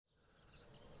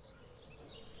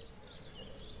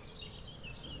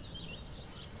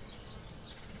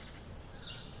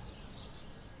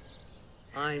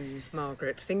I'm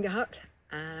Margaret Fingerhut,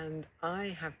 and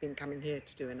I have been coming here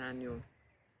to do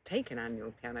take an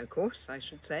annual piano course, I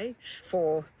should say,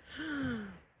 for,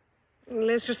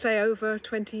 let's just say, over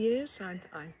 20 years. I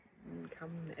come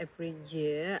every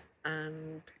year,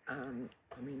 and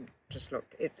I mean, just look,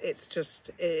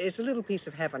 it's a little piece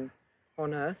of heaven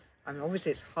on earth. I mean,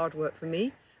 obviously it's hard work for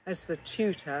me as the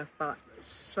tutor, but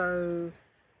so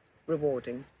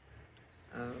rewarding.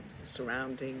 The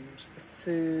surroundings, the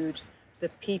food, the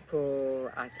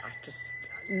people. I just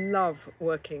love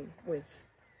working with,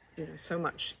 so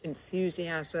much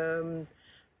enthusiasm.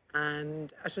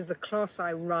 And I suppose the class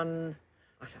I run,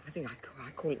 I think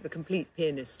I call it the complete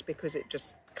pianist, because it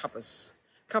just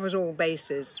covers all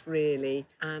bases, really.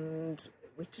 And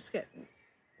we just get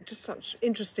just such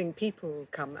interesting people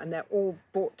come, and they're all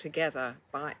brought together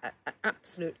by an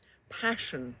absolute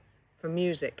passion for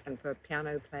music and for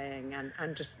piano playing,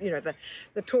 and just, the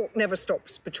talk never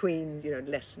stops between,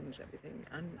 lessons, everything.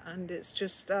 And it's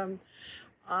just,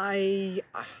 I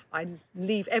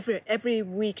leave every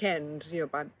weekend,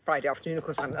 by Friday afternoon, of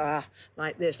course, I'm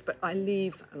like this, but I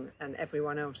leave, and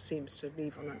everyone else seems to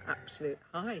leave on an absolute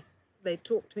high. They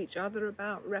talk to each other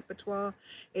about repertoire.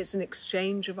 It's an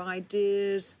exchange of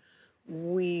ideas.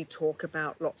 We talk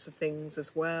about lots of things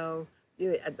as well,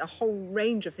 a whole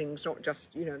range of things, not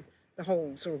just, the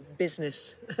whole sort of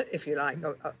business, if you like,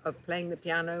 of playing the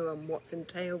piano and what's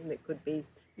entailed. And it could be,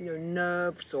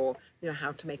 nerves, or,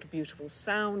 how to make a beautiful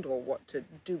sound, or what to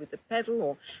do with the pedal,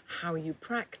 or how you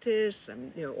practice,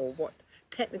 and, or what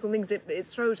technical things. It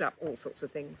throws up all sorts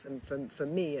of things. And for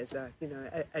me as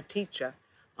a teacher,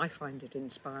 I find it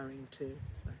inspiring too.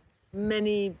 So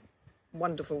many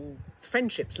wonderful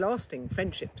friendships, lasting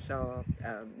friendships, are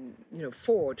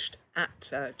forged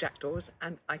at Jackdaws,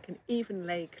 and I can even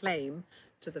lay claim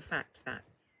to the fact that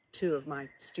 2 of my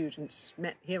students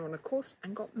met here on a course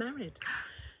and got married.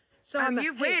 So I'm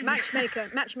a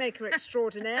matchmaker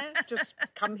extraordinaire. Just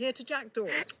come here to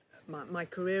Jackdaws. My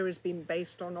career has been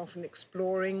based on often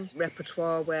exploring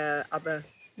repertoire where other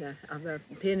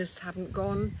pianists haven't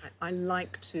gone. I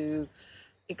like to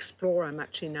explore. I'm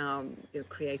actually now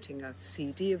creating a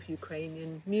CD of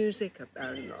Ukrainian music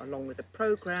along with a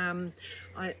program.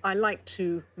 I like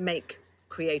to make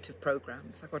creative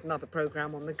programs. I've got another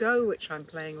program on the go which I'm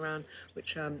playing around,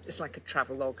 which is like a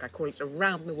travel log. I call it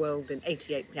Around the World in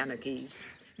 88 Piano Keys.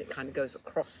 It kind of goes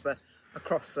across the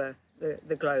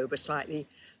globe, a slightly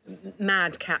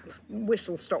madcap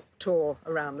whistle-stop tour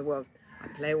around the world. I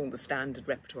play all the standard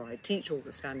repertoire. I teach all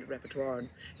the standard repertoire, and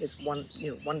it's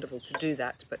wonderful to do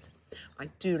that. But I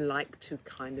do like to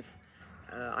kind of,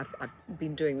 I've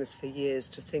been doing this for years,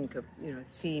 to think of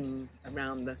theme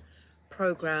around the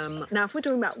program. Now, if we're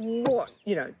talking about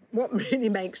what really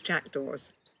makes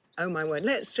Jackdaws, oh my word,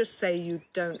 let's just say you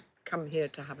don't come here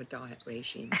to have a diet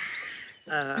regime.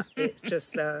 It's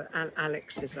just,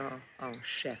 Alex is our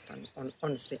chef, and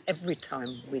honestly, every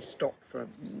time we stop for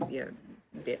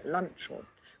be it lunch or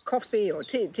coffee or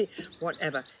tea,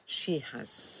 whatever, she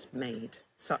has made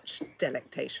such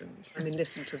delectations. I mean,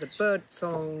 listen to the bird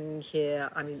song here.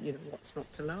 I mean, what's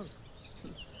not to love?